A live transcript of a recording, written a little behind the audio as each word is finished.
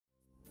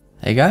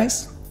Hey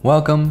guys,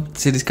 welcome to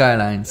City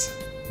Skylines.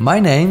 My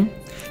name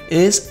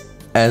is,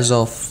 as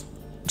of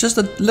just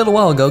a little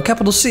while ago,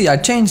 capital C. I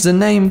changed the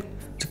name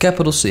to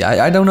capital C.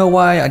 I don't know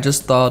why, I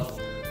just thought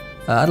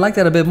I'd like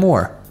that a bit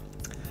more.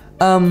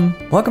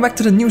 Welcome back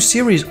to the new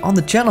series on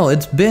the channel.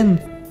 It's been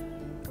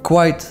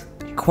quite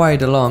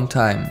a long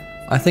time.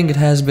 I think it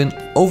has been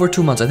over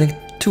 2 months. I think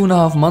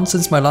 2.5 months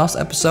since my last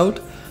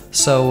episode.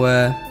 So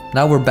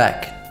now we're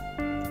back.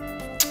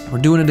 We're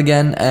doing it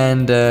again,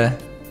 and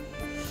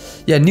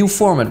yeah, new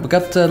format. We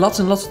got lots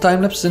and lots of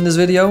time lapses in this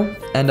video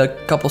and a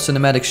couple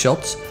cinematic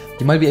shots.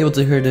 You might be able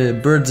to hear the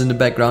birds in the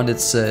background.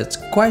 It's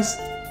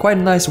quite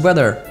nice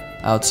weather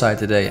outside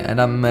today, and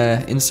I'm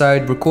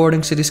inside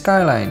recording City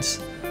Skylines.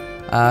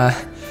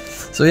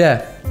 So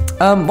yeah,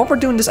 what we're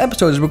doing this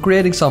episode is we're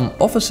creating some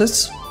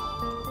offices,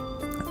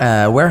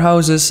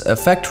 warehouses, a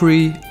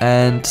factory,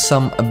 and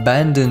some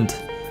abandoned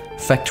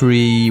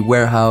factory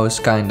warehouse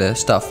kind of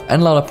stuff,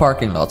 and a lot of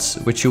parking lots,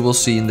 which you will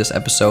see in this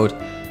episode.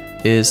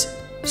 Is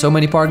so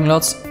many parking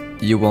lots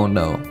you won't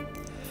know.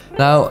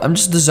 Now I'm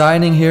just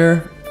designing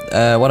here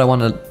what I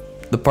want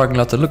the parking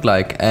lot to look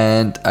like,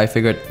 and I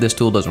figured this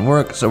tool doesn't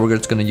work, so we're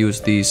just gonna use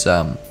these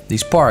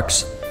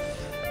parks.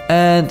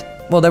 And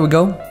well, there we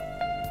go.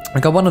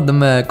 I got one of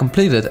them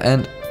completed,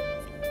 and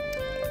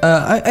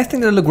I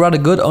think they look rather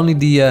good. Only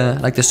the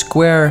like the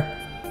square,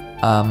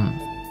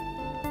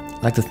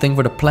 like the thing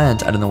for the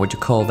plant, I don't know what you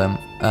call them.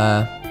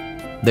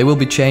 They will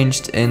be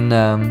changed in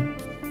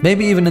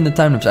maybe even in the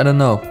time lapse. I don't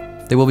know.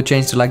 They will be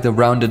changed to like the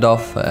rounded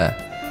off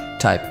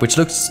type, which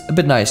looks a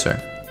bit nicer.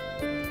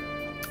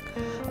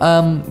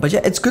 But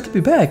yeah, it's good to be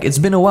back. It's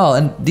been a while,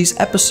 and these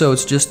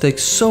episodes just take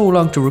so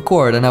long to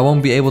record, and I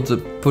won't be able to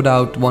put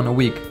out one a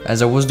week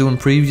as I was doing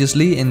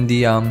previously in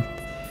the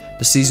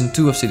season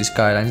 2 of City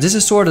Skylines. This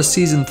is sort of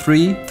season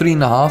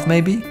 3.5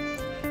 maybe.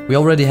 We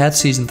already had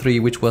season 3,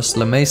 which was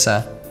La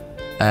Mesa,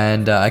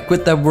 and I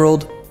quit that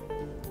world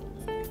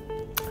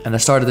and I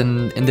started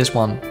in this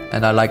one,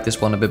 and I like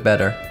this one a bit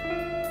better,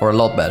 or a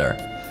lot better.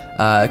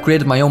 I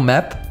created my own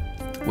map,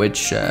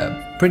 which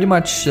pretty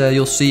much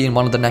you'll see in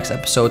one of the next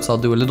episodes. I'll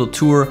do a little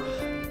tour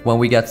when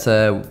we get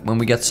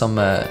some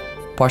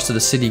parts of the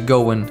city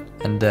going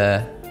and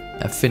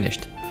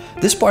finished.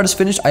 This part is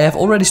finished. I have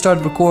already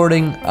started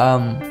recording,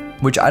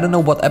 which I don't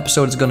know what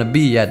episode it's gonna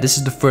be yet. This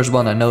is the first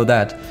one, I know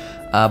that,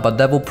 but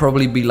that will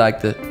probably be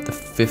like the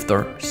 5th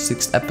or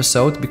 6th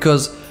episode,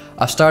 because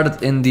I've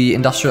started in the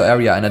industrial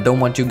area, and I don't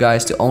want you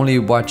guys to only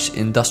watch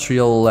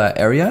industrial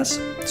areas.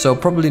 So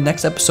probably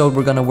next episode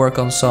we're gonna work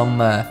on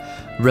some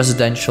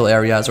residential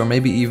areas, or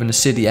maybe even a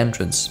city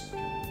entrance.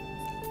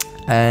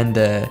 And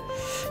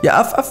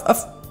yeah,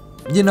 I've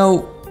you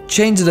know,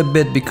 changed it a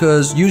bit,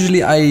 because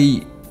usually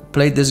I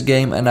played this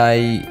game and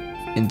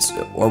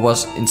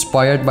was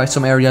inspired by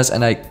some areas,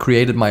 and I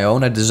created my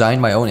own. I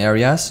designed my own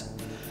areas,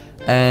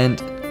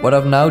 and what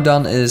I've now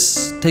done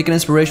is taken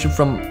inspiration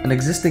from an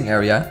existing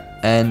area,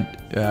 and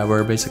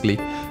we're basically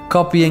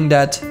copying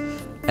that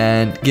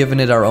and giving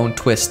it our own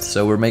twist.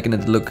 So we're making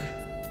it look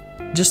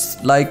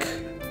just like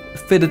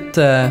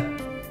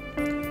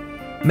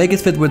make it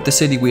fit with the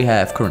city we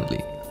have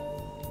currently.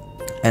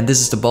 And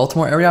this is the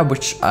Baltimore area,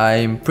 which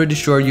I'm pretty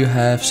sure you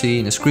have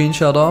seen a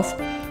screenshot of.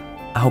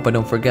 I hope I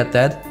don't forget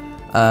that.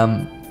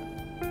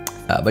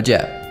 But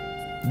yeah,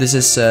 this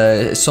is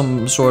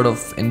some sort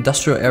of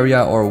industrial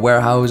area or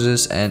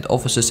warehouses and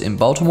offices in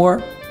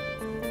Baltimore,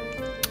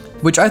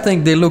 which I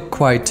think they look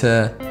quite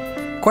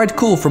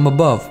cool from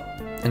above.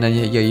 And then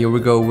yeah, here we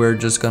go. We're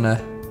just gonna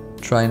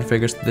try and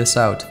figure this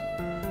out.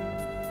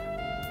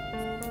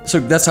 So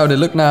that's how they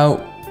look now.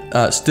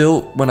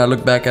 Still, when I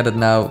look back at it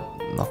now,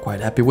 I'm not quite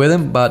happy with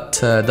them, but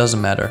doesn't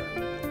matter.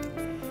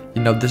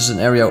 You know, this is an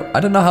area, I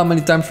don't know how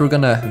many times we're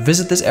gonna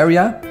visit this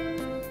area.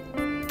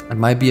 It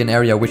might be an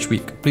area which we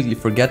completely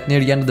forget near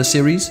the end of the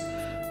series,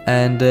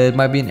 and it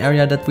might be an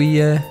area that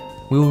we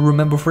will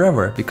remember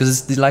forever, because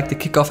it's like the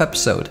kickoff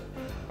episode.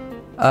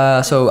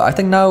 So I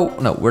think now,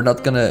 no, we're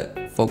not gonna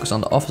focus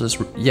on the offices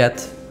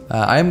yet.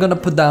 I am gonna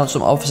put down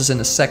some offices in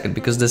a second,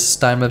 because this is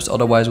time lapse,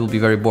 otherwise will be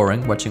very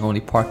boring watching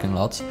only parking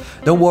lots.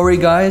 Don't worry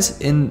guys,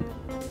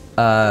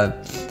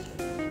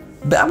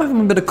 but I'm having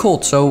a bit of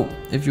cold, so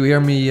if you hear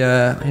me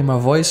hear my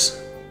voice,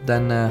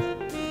 then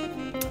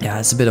yeah,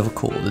 it's a bit of a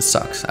cold. It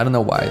sucks. I don't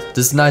know why.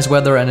 This nice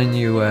weather, and then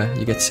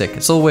you get sick.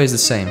 It's always the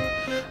same.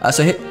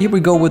 So here we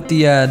go with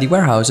the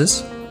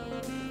warehouses,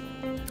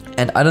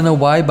 and I don't know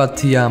why, but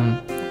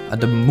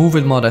the Move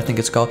It mod, I think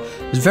it's called,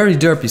 is very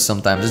derpy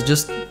sometimes.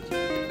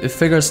 It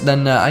figures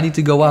then I need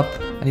to go up,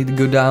 I need to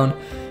go down,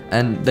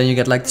 and then you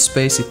get like the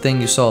spacey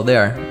thing you saw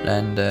there,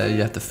 and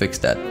you have to fix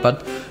that.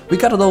 But we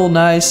got it all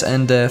nice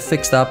and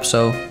fixed up,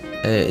 so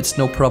it's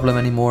no problem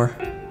anymore.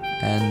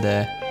 And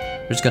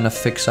we're just gonna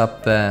fix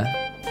up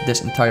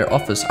this entire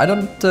office.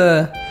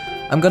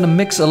 I'm gonna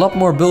mix a lot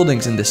more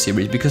buildings in this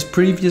series, because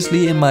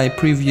previously in my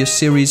previous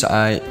series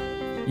I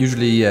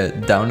usually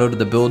downloaded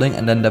the building,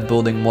 and then the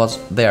building was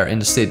there in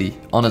the city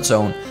on its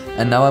own.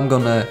 And now I'm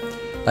gonna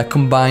like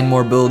combine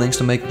more buildings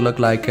to make it look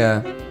like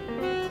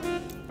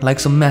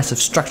some massive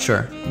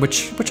structure,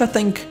 which I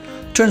think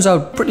turns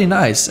out pretty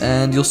nice,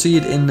 and you'll see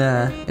it in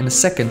a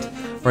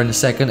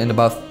second, in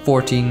about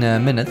 14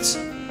 minutes.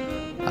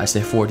 I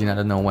say 14, I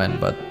don't know when,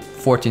 but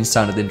 14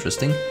 sounded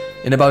interesting.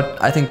 In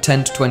about, I think,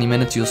 10 to 20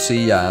 minutes, you'll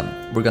see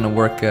we're gonna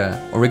work,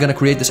 or we're gonna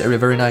create this area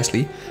very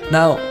nicely.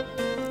 Now,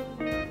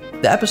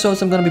 the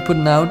episodes I'm gonna be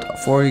putting out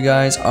for you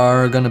guys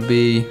are gonna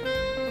be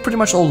pretty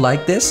much all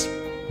like this.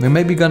 We're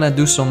maybe gonna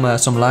do some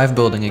live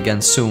building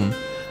again soon,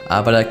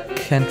 but I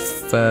can't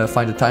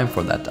find the time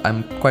for that.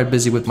 I'm quite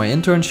busy with my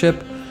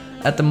internship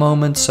at the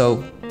moment,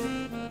 so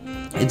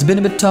it's been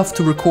a bit tough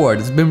to record.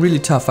 It's been really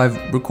tough.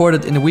 I've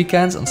recorded in the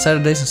weekends, on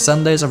Saturdays and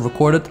Sundays. I've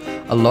recorded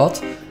a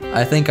lot.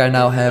 I think I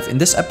now have, in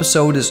this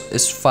episode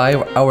is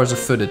 5 hours of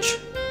footage,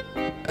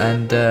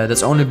 and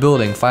that's only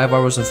building, 5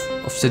 hours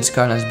of City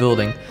Skylines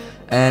building.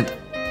 And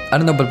I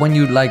don't know, but when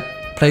you like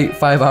play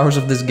 5 hours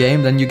of this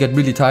game, then you get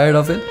really tired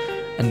of it,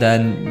 and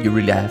then you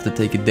really have to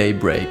take a day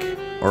break,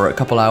 or a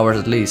couple hours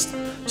at least.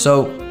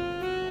 So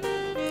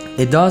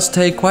it does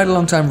take quite a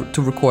long time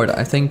to record.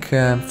 I think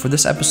for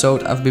this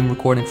episode I've been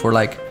recording for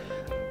like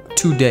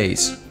 2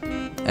 days,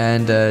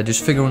 and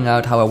just figuring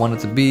out how I want it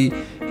to be.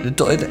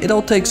 It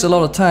all takes a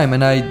lot of time,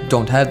 and I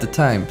don't have the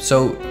time.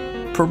 So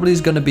probably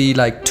it's gonna be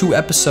like 2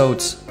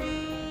 episodes,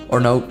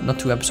 or no, not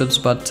 2 episodes,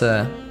 but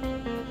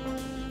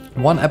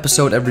 1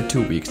 episode every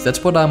 2 weeks.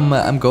 That's what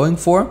I'm going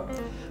for.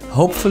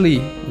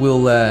 Hopefully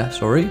we'll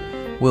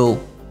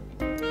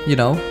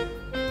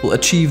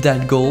achieve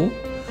that goal.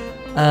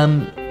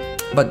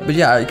 But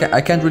yeah,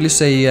 I can't really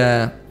say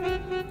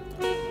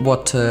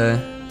what to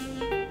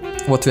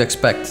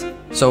expect.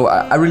 So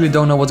I really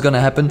don't know what's gonna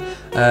happen.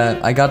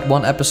 I got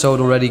 1 episode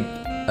already,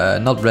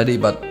 not ready,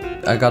 but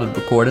I got it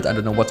recorded. I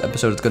don't know what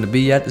episode it's gonna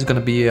be yet. It's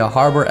gonna be a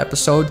harbor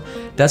episode.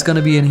 That's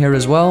gonna be in here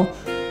as well.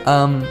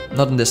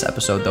 Not in this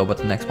episode though, but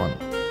the next one.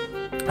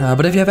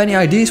 But if you have any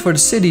ideas for the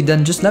city,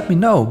 then just let me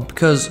know,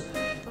 because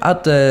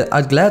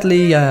I'd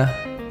gladly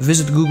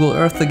visit Google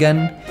Earth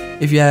again.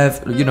 If you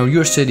have,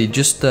 your city,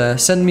 just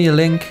send me a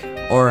link,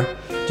 or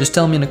just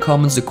tell me in the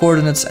comments the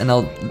coordinates, and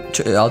I'll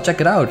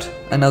check it out,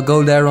 and I'll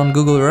go there on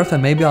Google Earth,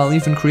 and maybe I'll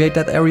even create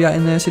that area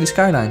in the City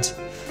Skylines.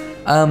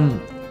 I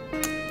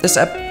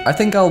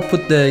think I'll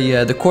put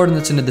the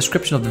coordinates in the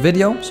description of the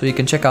video, so you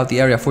can check out the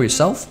area for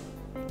yourself.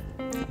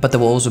 But there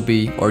will also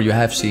be, or you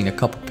have seen, a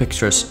couple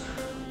pictures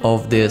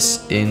of this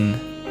in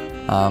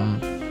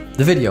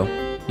the video.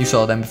 You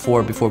saw them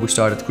before we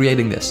started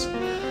creating this.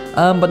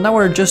 But now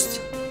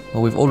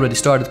we've already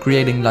started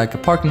creating like a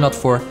parking lot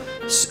for,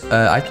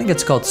 I think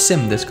it's called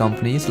Sim, this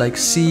company. It's like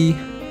CYM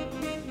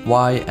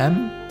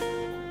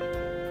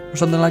or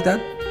something like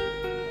that.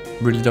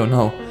 Really don't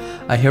know.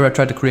 I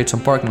tried to create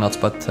some parking lots,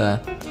 but I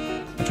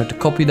tried to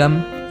copy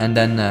them and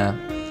then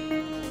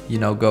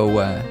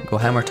go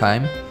hammer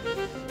time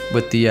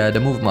with the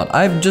Move mod.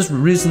 I've just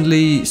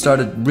recently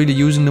started really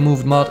using the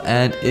Move mod,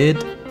 and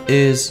it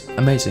is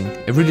amazing.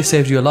 It really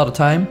saves you a lot of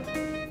time.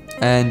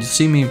 And you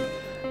see me,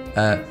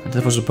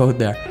 there was a boat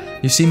there.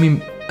 You see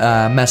me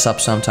mess up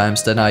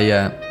sometimes. Then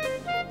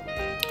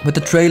with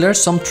the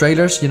trailers, some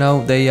trailers,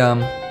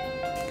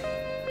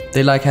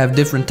 they like have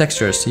different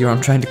textures. Here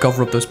I'm trying to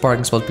cover up those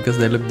parking spots because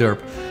they look derp.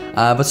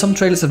 But some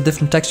trailers have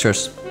different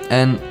textures,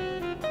 and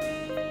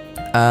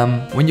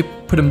when you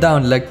put them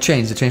down, they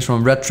change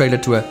from a red trailer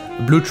to a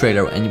blue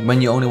trailer. And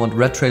when you only want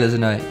red trailers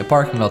in a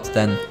parking lot,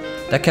 then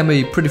that can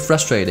be pretty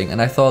frustrating.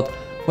 And I thought,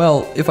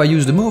 well, if I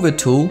use the Move It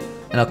tool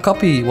and I'll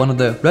copy one of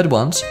the red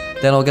ones,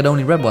 then I'll get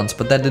only red ones.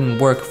 But that didn't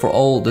work for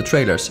all the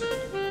trailers.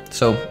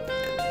 So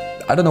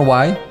I don't know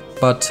why,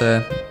 but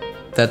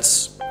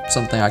that's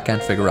something I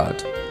can't figure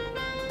out.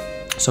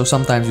 So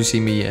sometimes you see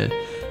me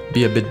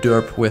be a bit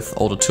derp with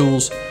all the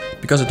tools,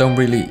 because I don't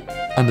really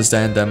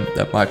understand them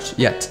that much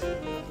yet.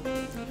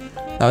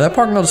 Now that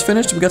parking lot is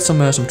finished. We got some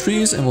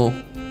trees, and we'll,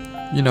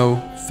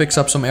 fix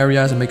up some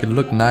areas and make it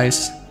look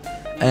nice.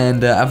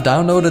 And I've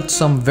downloaded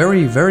some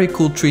very, very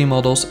cool tree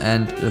models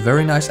and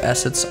very nice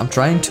assets. I'm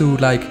trying to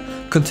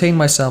contain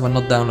myself and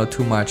not download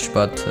too much,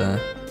 but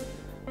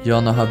you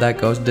all know how that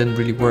goes. It didn't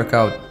really work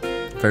out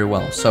very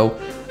well. So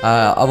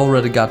I've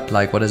already got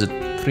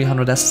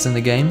 300 assets in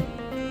the game.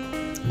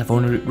 And I've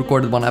only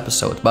recorded 1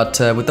 episode, but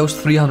with those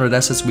 300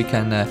 assets we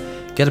can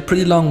get a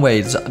pretty long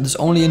way. There's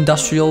only a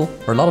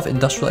lot of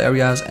industrial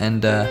areas,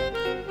 and a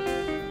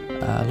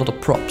lot of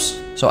props.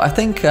 So I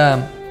think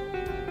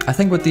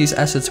with these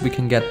assets we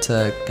can get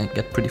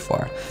pretty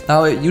far.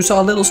 Now you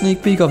saw a little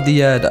sneak peek of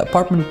the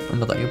apartment,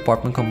 not the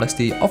apartment complex,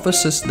 the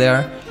offices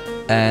there,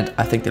 and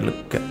I think they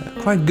look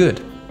quite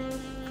good.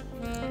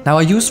 Now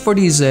I used for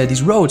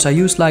these roads, I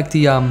used the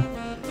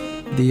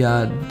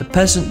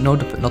peasant, no,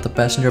 not the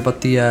passenger,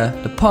 but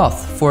the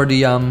path for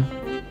the I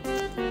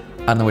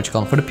don't know what you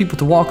call them, for the people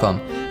to walk on.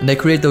 And they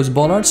create those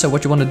bollards. So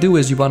what you want to do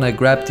is you want to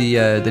grab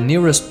the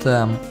nearest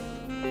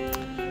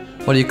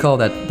what do you call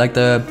that?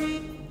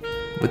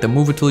 With the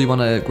mover tool, you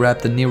want to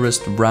grab the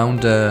nearest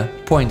round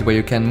point where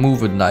you can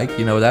move it,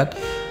 that.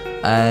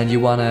 And you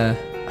want to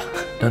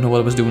don't know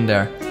what I was doing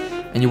there.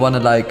 And you want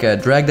to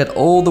drag that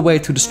all the way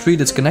to the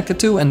street it's connected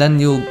to, and then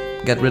you'll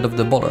get rid of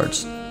the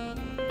bollards.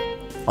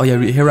 Oh yeah,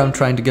 here I'm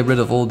trying to get rid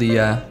of all the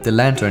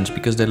lanterns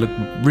because they look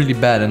really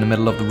bad in the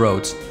middle of the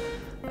roads.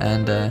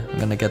 And I'm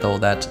gonna get all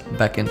that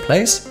back in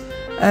place.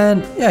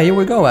 And yeah, here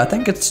we go. I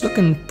think it's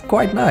looking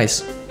quite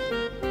nice.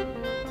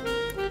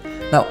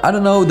 Now, I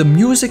don't know, the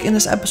music in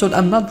this episode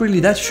I'm not really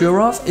that sure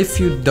of. If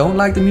you don't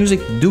like the music,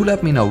 do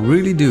let me know,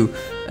 really do.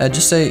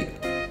 Just say,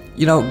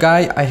 you know,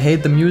 guy, I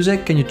hate the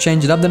music, can you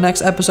change it up the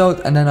next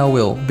episode? And then I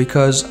will,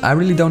 because I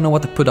really don't know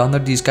what to put under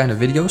these kind of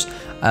videos.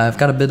 I've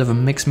got a bit of a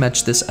mix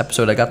match this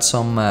episode. I got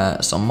some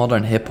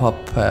modern hip hop,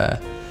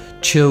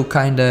 chill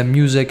kind of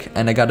music,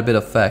 and I got a bit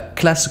of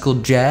classical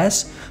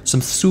jazz,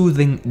 some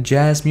soothing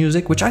jazz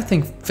music, which I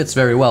think fits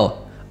very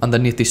well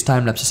underneath these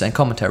time lapses and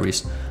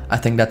commentaries. I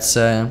think that's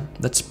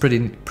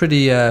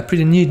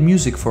pretty neat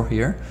music for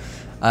here.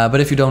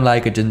 But if you don't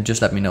like it, then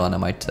just let me know and I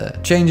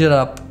might change it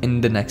up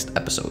in the next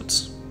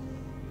episodes.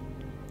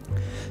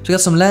 So we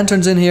got some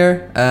lanterns in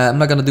here. I'm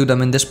not gonna do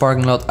them in this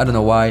parking lot. I don't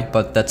know why,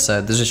 but that's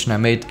a decision I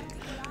made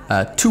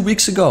 2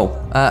 weeks ago.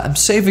 I'm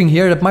saving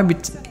here. That might be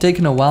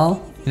taking a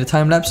while in the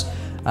time lapse.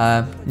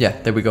 Yeah,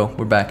 there we go.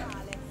 We're back.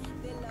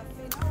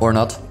 Or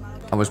not.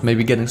 I was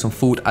maybe getting some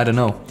food. I don't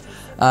know.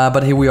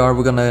 But here we are.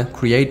 We're gonna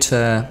create.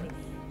 What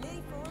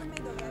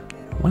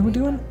are we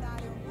doing?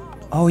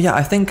 Oh yeah,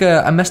 I think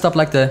I messed up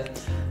like the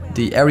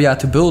area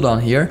to build on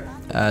here.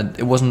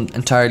 It wasn't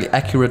entirely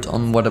accurate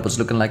on what it was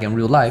looking like in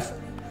real life.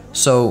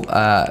 So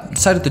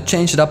decided to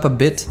change it up a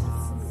bit,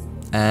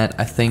 and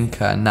I think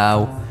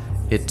now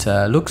it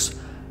looks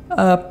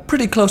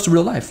pretty close to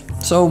real life.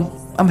 So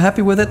I'm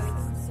happy with it,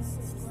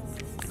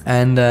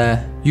 and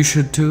you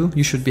should too.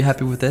 You should be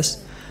happy with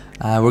this.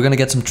 We're gonna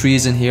get some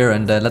trees in here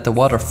and let the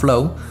water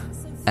flow.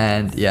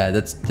 And yeah,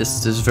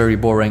 this is very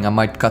boring. I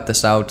might cut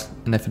this out,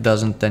 and if it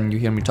doesn't, then you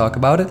hear me talk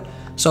about it.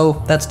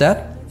 So that's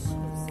that.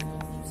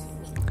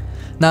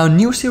 Now,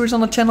 new series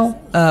on the channel,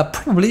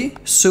 probably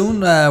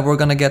soon. We're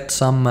gonna get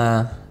some,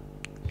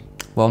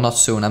 well, not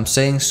soon, I'm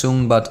saying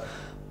soon, but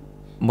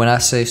when I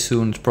say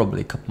soon, it's probably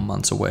a couple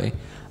months away.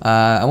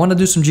 I want to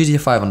do some GTA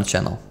 5 on the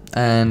channel,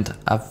 and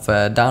I've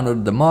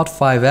downloaded the mod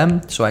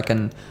 5M, so I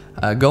can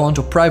go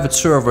onto private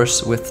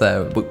servers with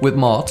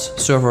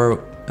mods,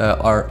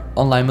 our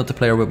online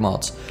multiplayer with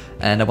mods,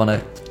 and I want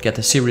to get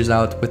a series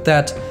out with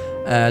that.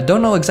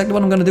 Don't know exactly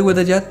what I'm gonna do with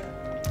it yet,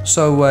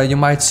 so you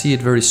might see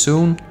it very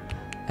soon.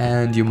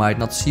 And you might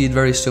not see it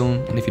very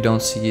soon, and if you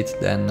don't see it,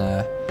 then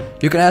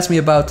you can ask me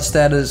about the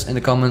status in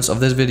the comments of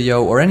this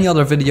video or any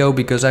other video,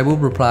 because I will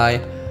reply.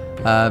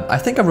 I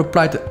think I've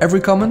replied to every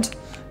comment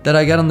that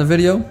I get on the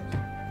video,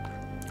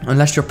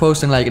 unless you're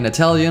posting like in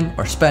Italian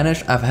or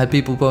Spanish. I've had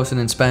people posting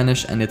in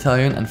Spanish and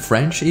Italian and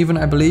French even,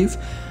 I believe,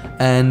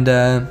 and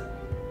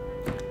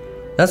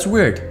that's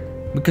weird,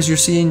 because you're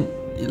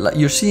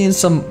seeing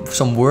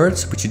some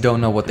words but you don't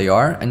know what they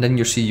are, and then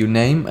you see your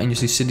name and you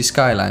see City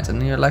Skylines,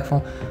 and then you're like,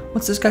 well,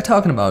 what's this guy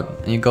talking about?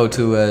 And you go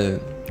to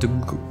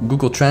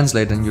Google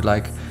Translate and you're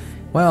like,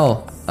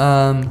 well,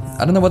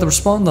 I don't know what to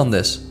respond on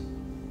this.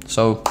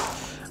 So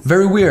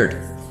very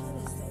weird.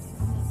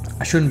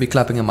 I shouldn't be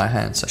clapping in my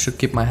hands. I should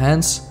keep my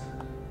hands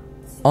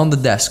on the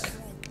desk.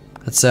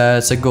 It's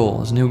a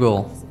goal. It's a new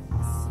goal.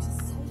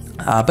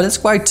 But it's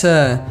quite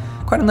a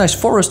nice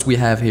forest we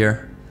have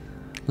here.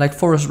 Like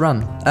Forest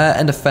Run,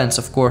 and a fence,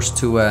 of course,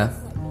 to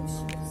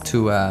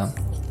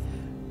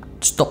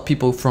stop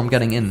people from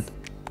getting in,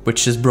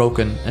 which is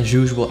broken as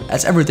usual,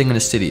 as everything in the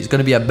city is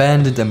gonna be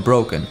abandoned and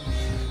broken.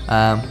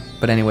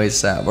 But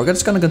anyways, we're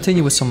just gonna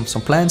continue with some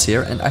plans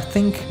here, and I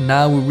think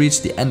now we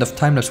reach the end of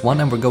timelapse 1,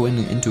 and we're going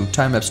into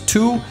timelapse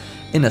 2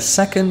 in a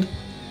second.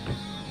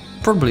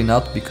 Probably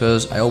not,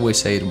 because I always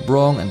say it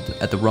wrong and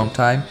at the wrong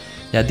time.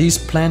 Yeah, these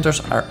planters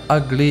are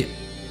ugly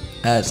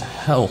as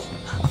hell.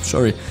 I'm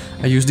sorry,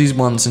 I use these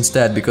ones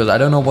instead because I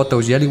don't know what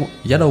those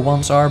yellow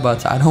ones are,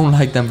 but I don't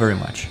like them very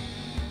much.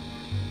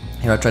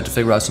 Here I tried to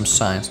figure out some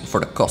signs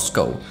for the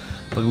Costco,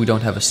 but we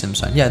don't have a sim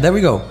sign. Yeah, there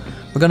we go.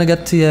 We're gonna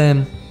get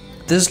to,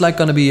 this is like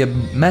gonna be a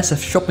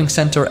massive shopping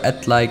center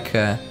at like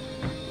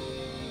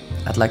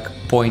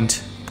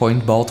Point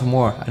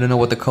Baltimore. I don't know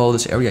what to call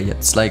this area yet.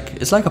 It's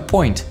like a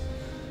point.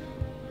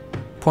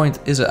 Point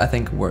is I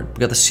think a word. We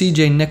got the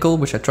CJ Nickel,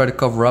 which I try to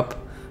cover up,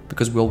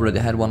 because we already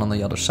had one on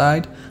the other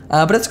side.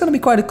 But it's gonna be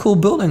quite a cool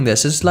building,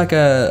 this. It's like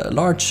a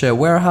large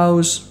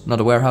warehouse, not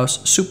a warehouse,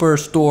 super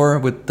store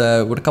with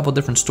a couple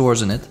different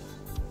stores in it.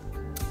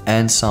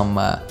 And some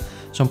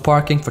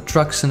parking for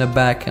trucks in the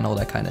back and all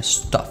that kind of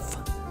stuff.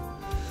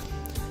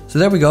 So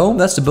there we go,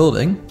 that's the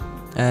building.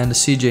 And the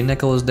CJ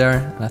Nickel is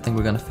there, and I think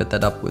we're gonna fit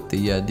that up with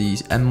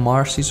these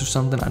MRCs or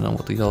something. I don't know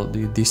what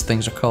these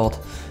things are called.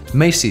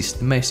 Macy's,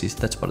 the Macy's,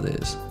 that's what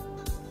it is.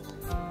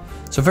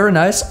 So very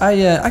nice.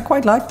 I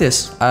quite like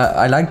this.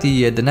 I like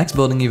the next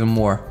building even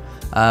more.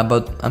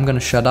 But I'm gonna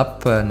shut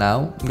up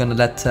now. I'm gonna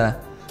let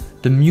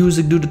the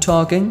music do the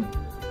talking.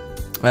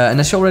 And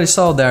as you already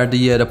saw there,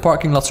 the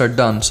parking lots are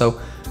done. So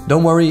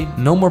don't worry,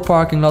 no more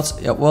parking lots.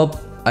 Yeah, well,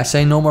 I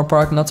say no more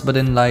parking lots, but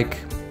in like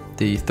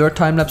the third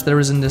time lapse there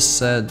is in this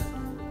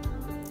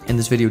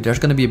video, there's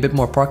gonna be a bit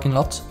more parking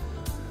lots.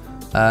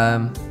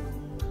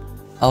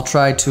 I'll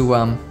try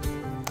to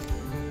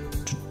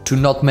to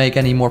not make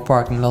any more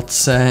parking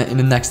lots in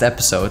the next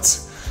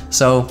episodes.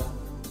 So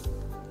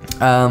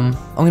I'm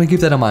gonna keep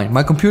that in mind.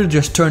 My computer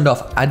just turned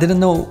off. I didn't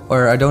know,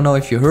 or I don't know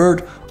if you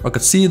heard or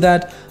could see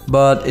that,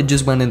 but it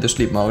just went into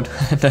sleep mode.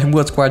 That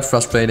was quite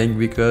frustrating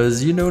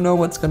because you don't know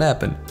what's gonna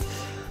happen.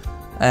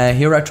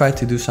 Here I tried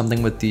to do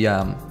something with the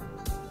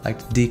like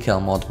the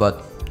decal mod,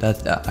 but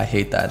that I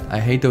hate that. I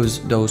hate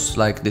those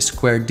like the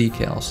square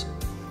decals.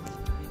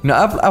 You know,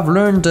 I've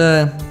learned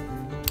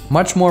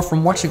much more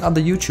from watching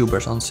other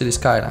YouTubers on City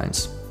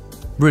Skylines.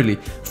 Really,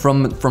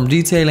 from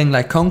detailing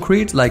like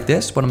concrete like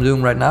this, what I'm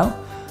doing right now.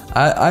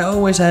 I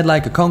always had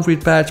like a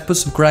concrete patch, put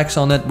some cracks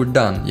on it, we're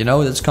done. You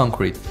know, that's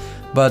concrete.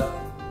 But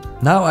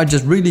now I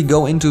just really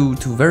go into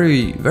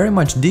very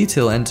much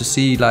detail and to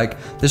see like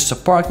this is a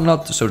parking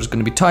lot, so there's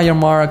going to be tire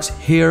marks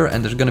here,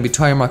 and there's going to be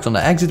tire marks on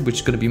the exit, which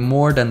is going to be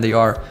more than they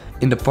are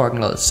in the parking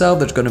lot itself.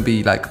 There's going to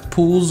be like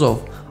pools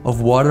of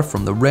water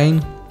from the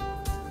rain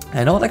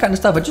and all that kind of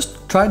stuff. I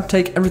just try to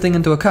take everything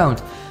into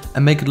account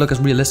and make it look as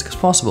realistic as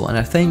possible. And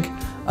I think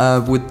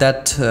with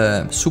that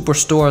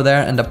superstore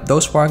there and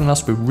those parking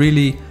lots, we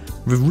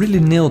really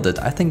nailed it.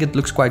 I think it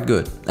looks quite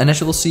good. And as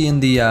you will see in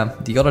the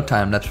other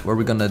time lapse where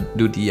we're gonna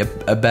do the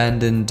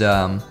abandoned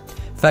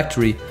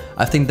factory,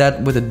 I think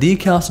that with the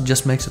decals it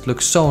just makes it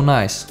look so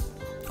nice.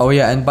 Oh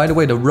yeah, and by the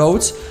way, the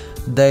roads,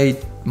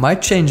 they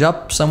might change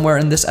up somewhere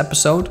in this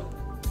episode.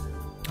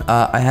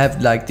 I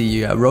have like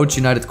the Roads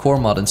United core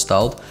mod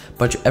installed,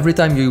 but every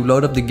time you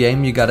load up the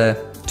game you gotta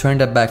turn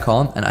that back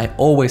on, and I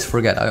always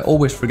forget.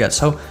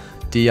 So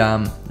the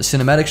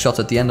cinematic shots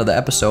at the end of the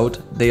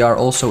episode, they are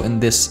also in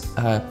this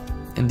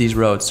in these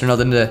roads. They're not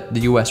in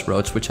the US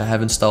roads, which I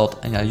have installed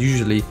and I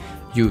usually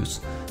use.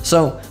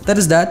 So that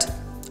is that.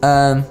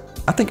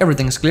 I think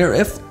everything is clear.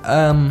 If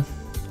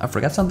I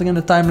forget something in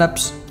the time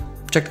lapse,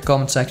 check the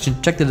comment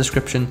section, check the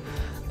description,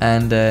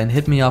 and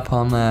hit me up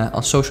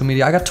on social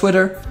media. I got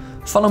Twitter.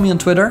 Follow me on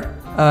Twitter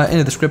in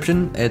the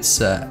description. It's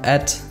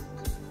at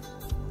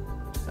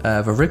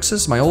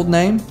Varixis, my old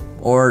name,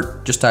 or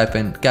just type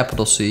in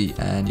capital C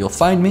and you'll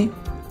find me.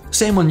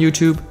 Same on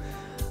YouTube.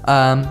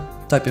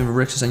 Type in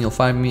Varixis and you'll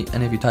find me,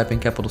 and if you type in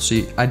capital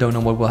C, I don't know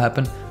what will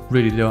happen.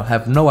 Really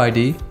have no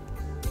idea.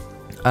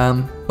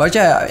 But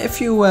yeah,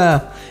 if you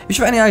have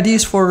any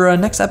ideas for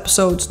next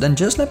episodes, then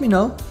just let me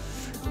know,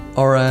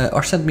 or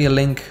send me a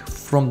link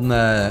from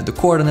the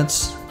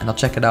coordinates, and I'll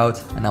check it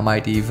out, and I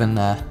might even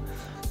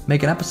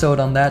make an episode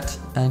on that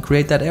and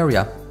create that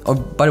area. Oh,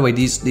 by the way,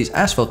 these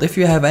asphalt, if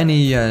you have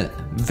any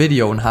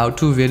video on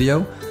how-to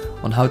video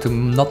on how to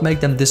not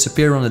make them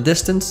disappear on the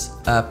distance,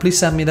 please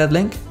send me that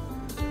link,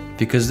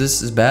 because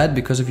this is bad,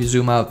 because if you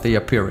zoom out they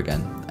appear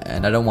again,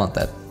 and I don't want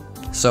that.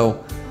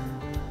 So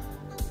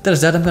that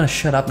is that. I'm gonna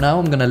shut up now.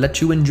 I'm gonna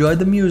let you enjoy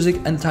the music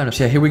and the time lapse.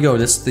 Yeah, here we go.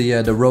 That's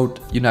the Road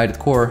United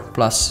core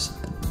plus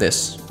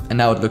this, and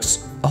now it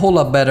looks a whole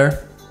lot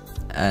better,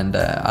 and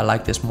I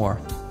like this more.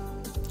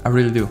 I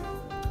really do.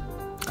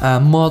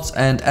 Mods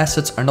and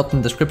assets are not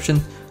in the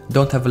description.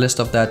 Don't have a list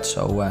of that,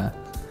 so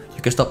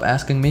you can stop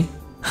asking me.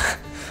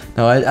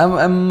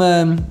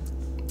 No,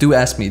 do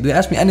ask me. Do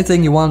ask me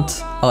anything you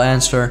want. I'll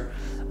answer.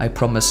 I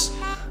promise.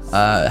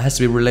 It has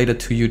to be related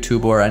to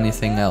YouTube or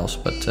anything else,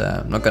 but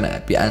I'm not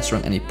gonna be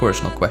answering any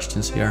personal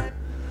questions here.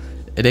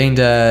 It ain't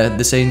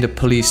this ain't the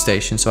police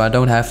station, so I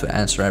don't have to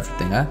answer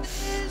everything, huh?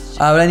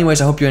 But anyways,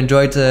 I hope you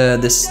enjoyed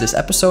this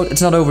episode.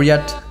 It's not over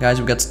yet,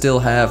 guys. We still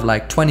have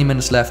like 20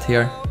 minutes left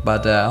here,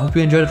 but I hope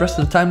you enjoyed the rest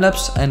of the time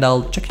lapse, and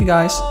I'll check you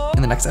guys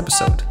in the next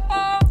episode.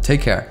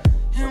 Take care.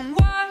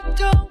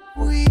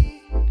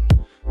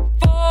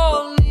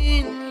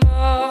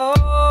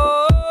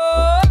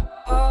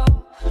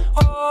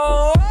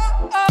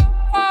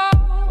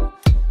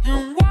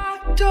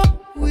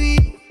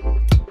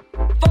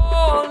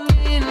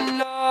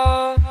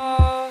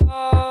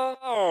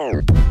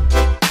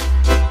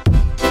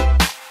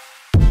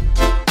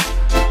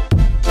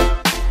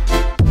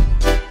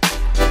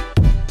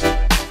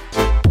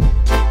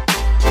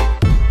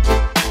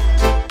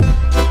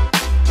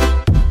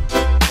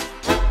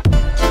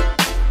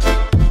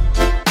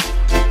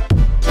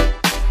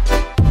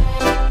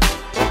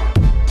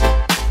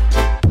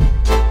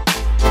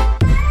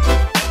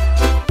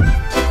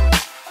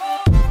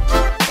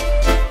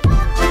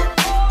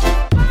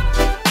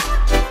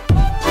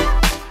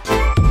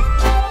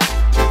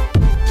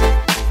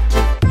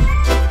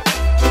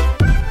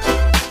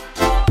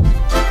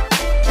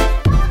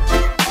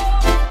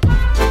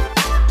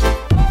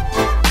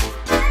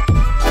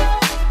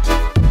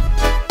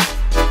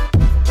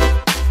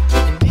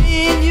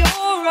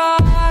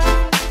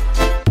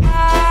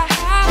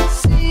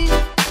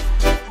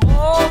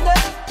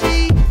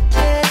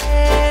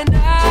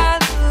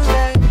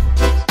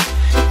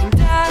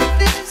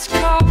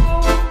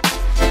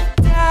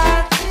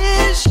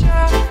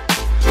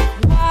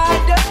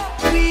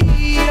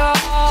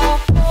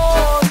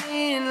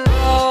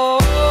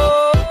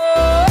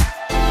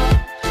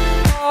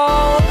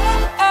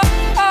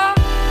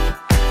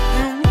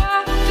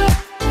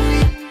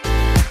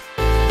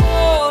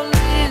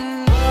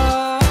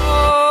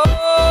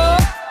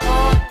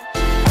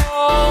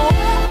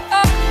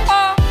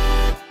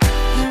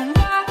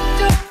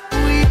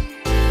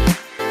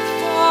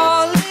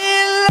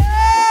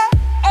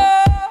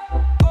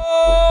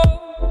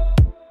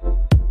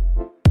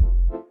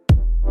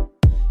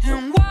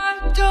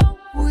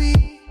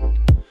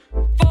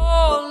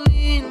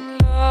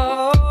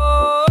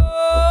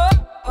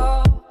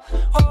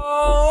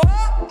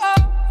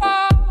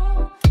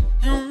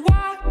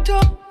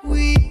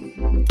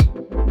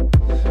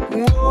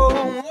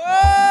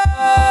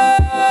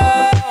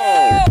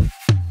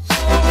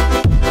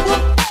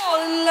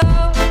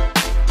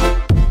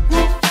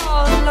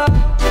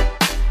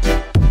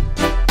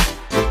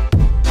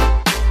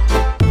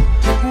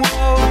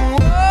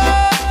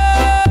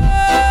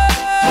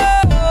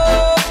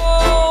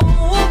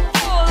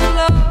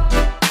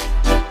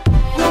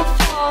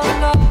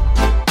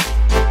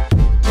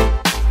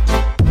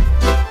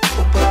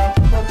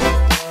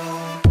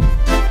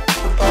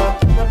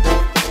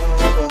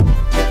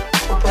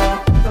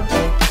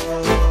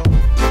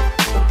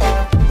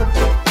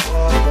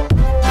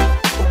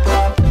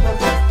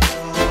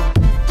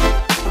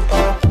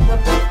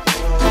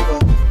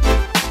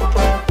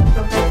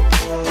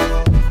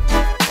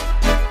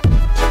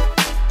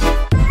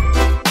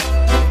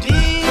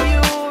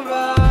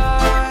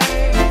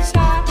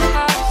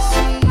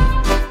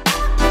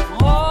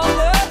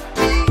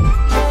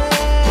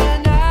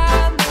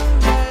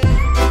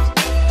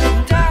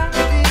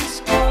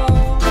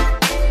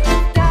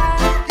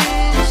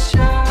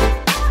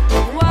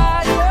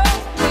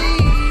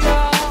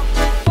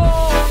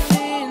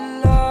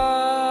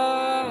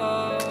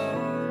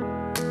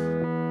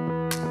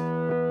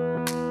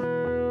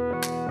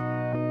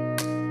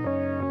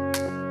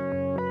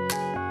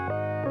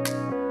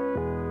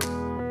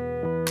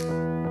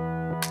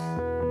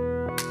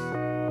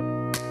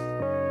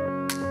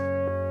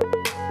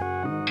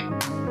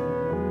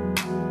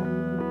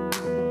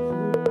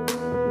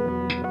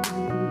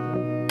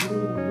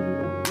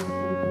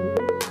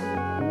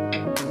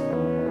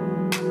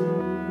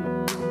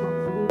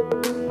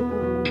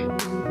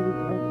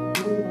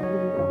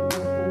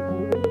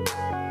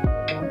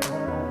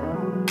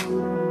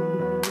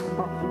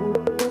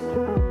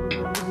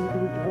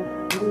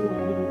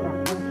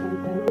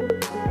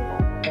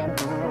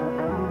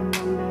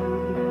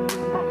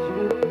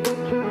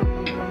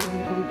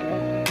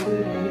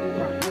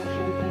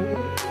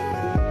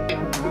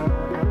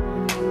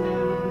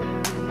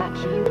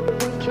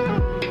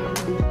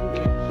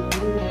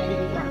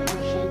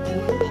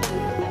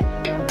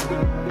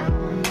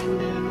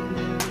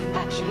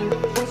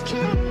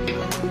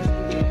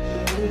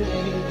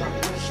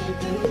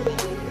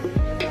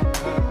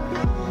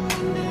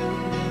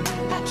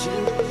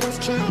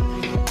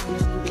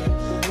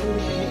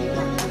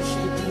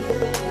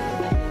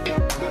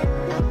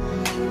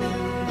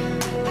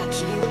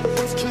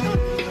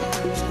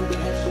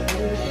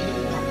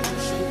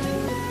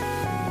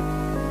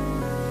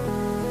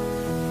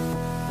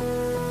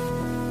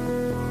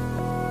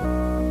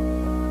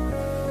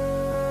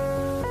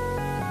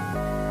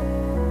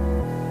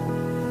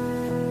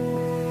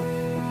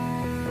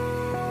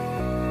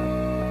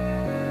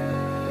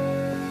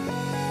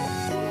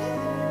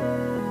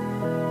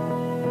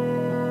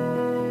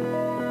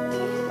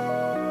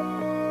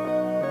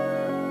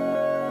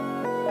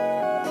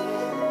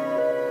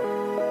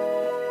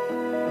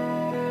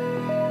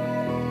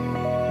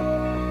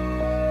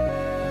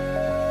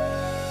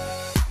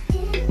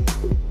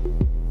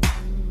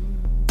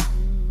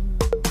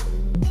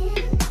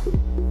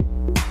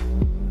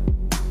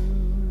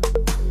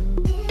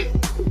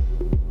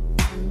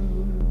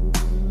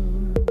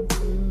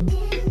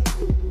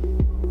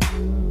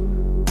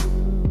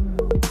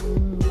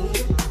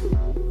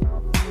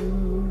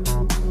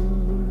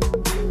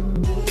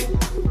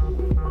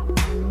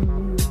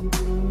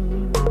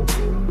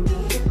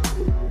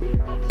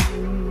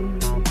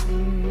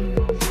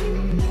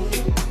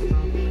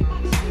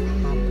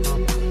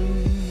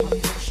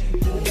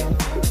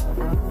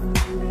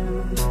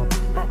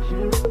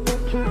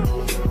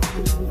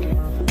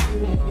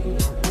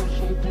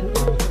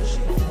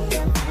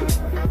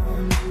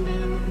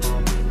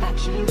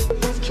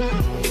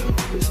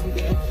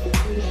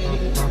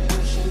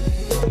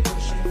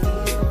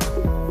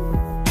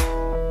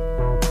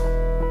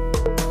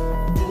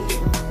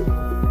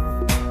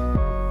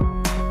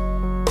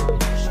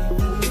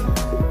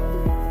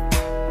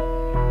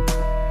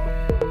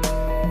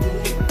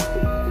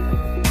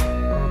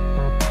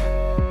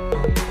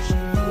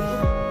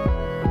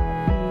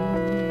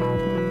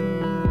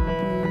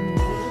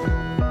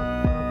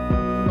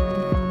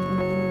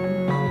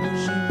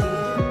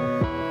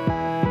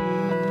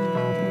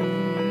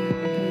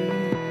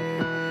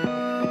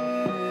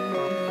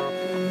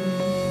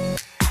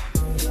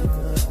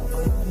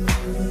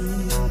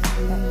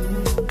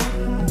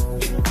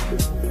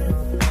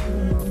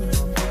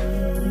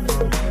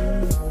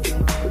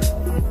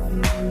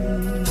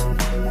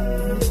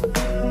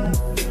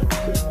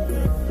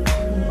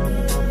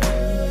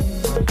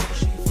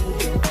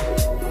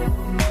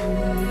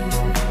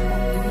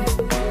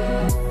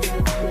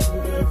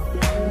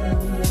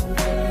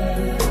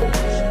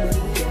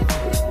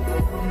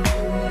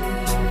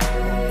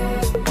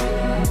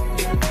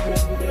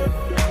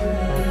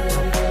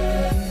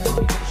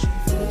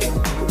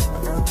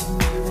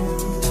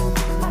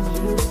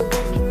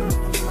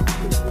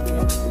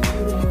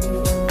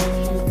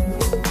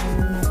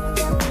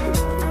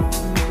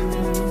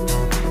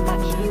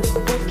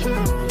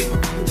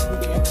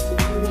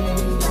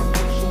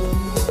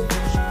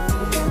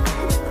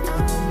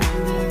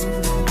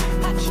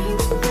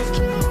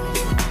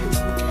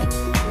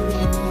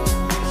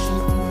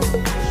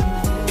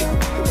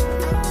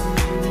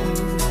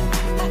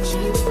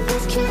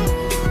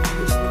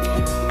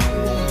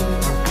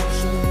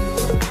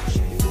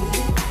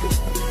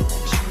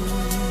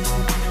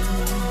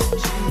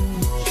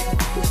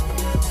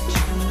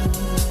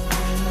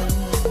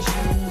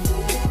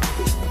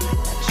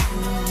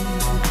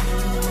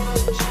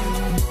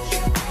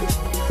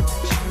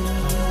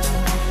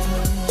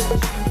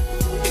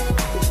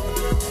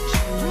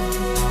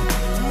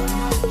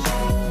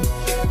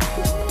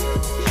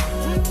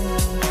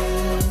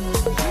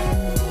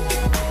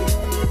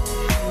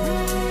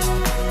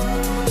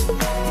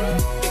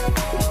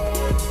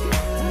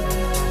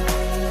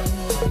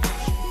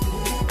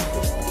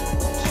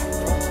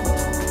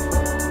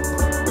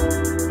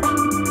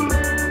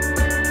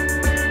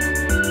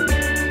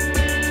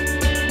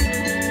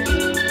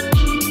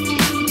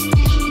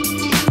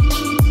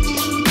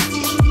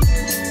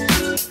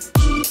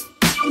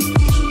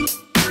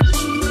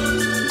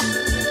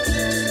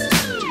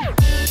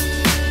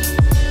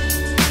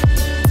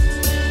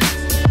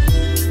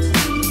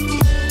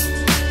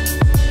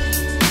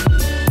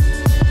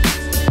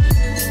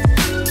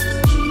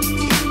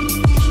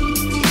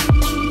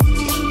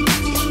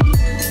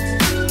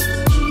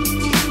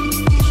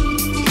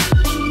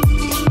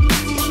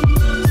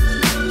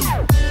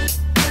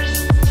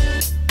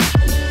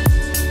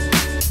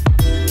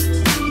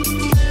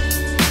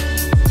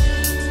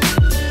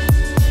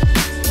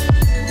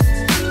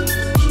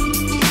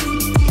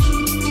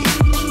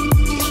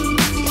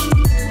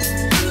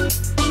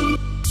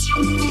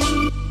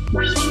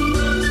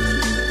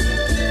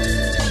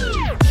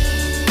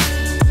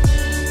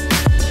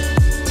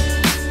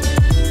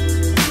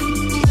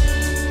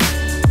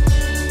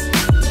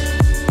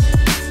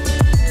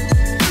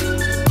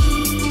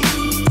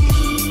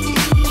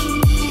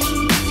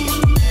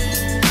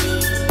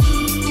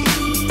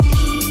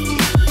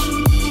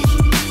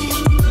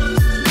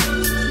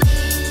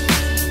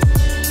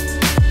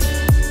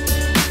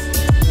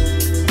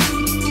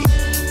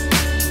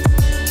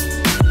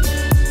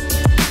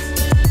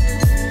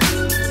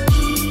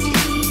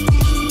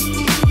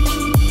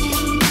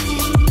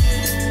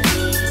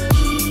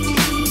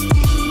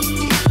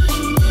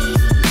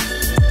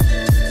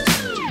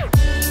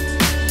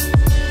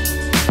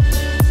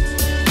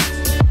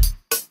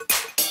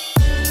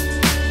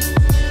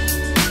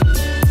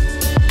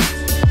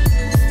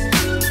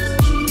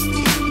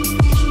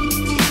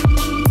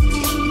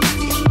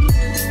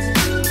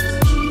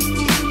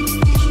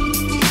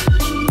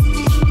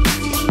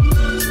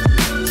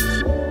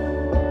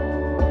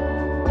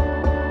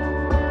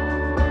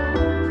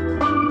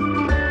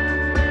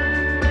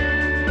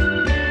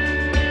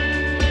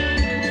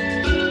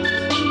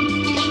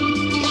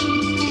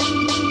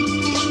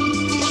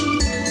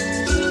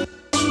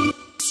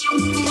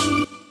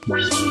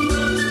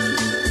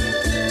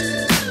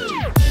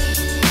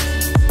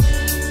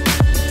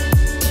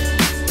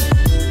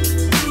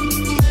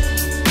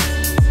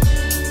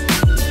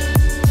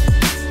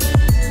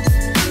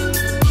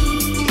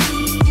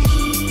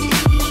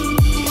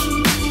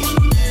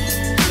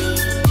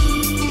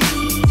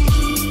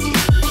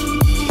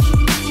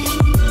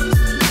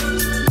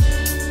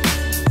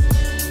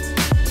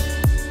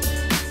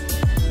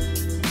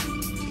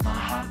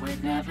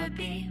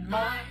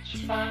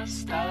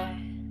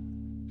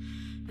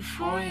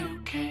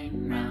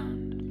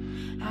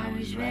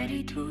 was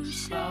ready to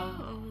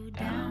slow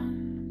down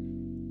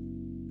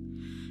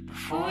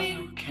before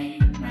you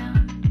came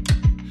round.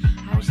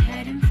 I was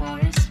heading for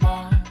a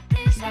small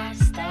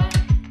disaster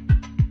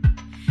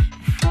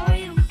before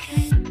you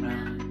came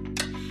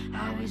round.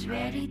 I was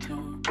ready to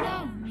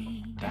blow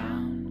me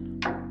down.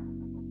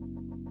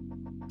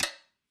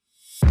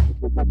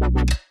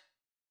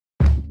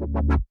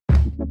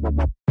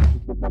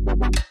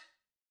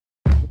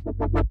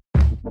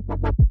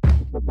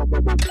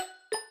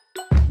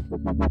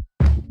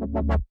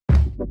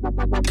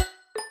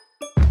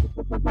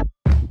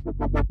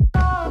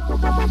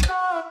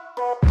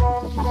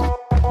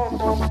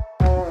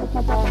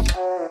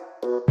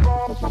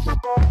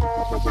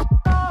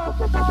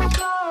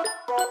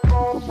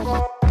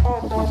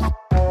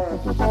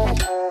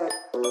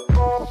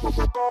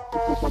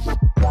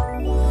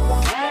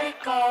 Let it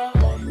go,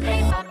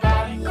 make my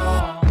body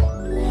go.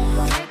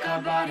 Take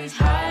our bodies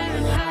higher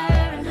and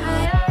higher and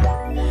higher.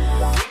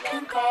 We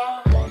can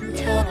go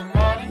until the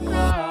morning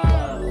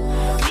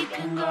glow. We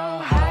can go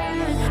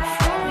higher and higher.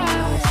 Before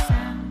I was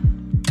found,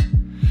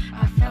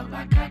 I felt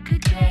like I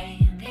could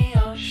drain the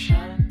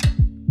ocean.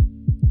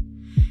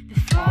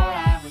 Before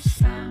I was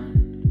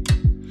found,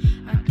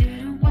 I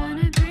didn't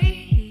wanna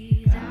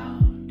breathe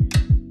out.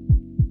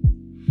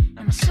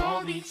 And my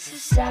soul beats a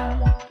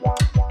sound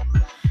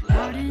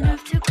loud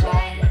enough to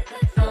quiet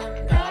the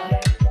thunder.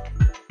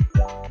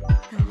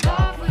 The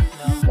love with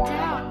no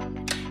doubt.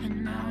 And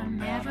now I'm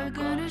never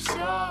gonna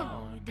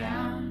slow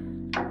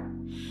down.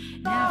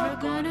 Never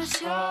gonna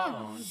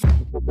slow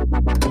down.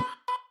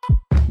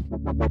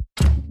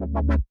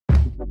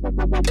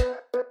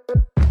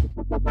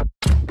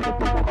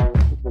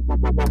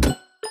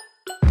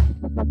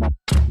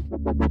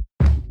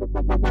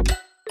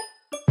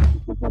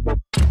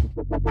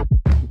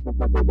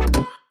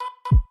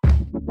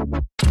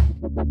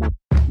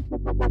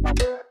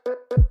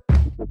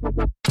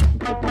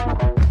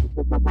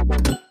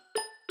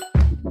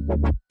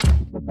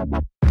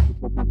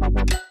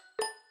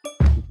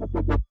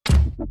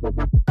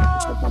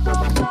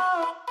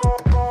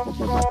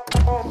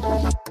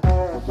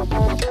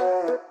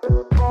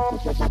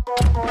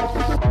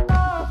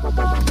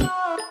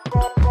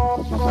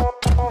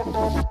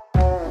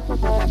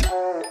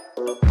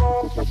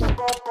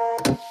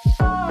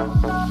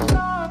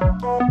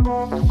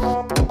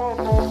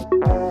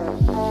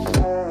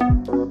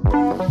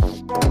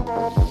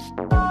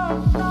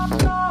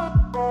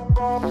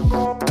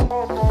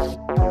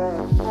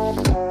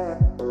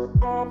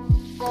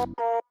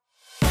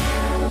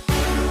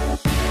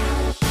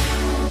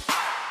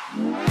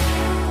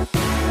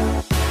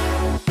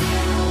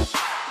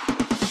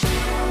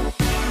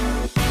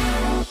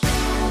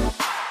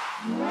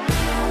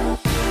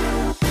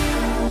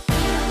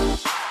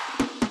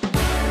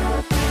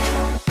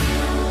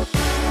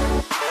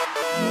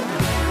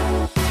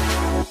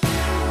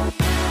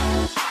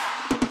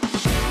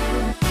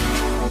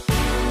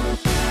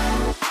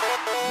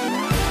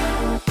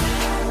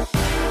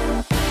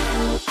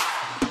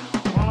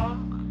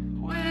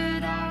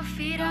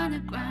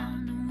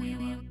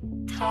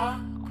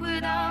 Talk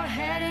with our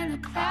head in the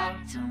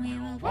clouds, and we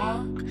will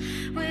walk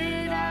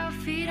with our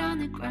feet on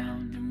the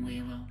ground, and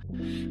we will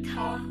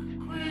talk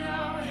with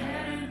our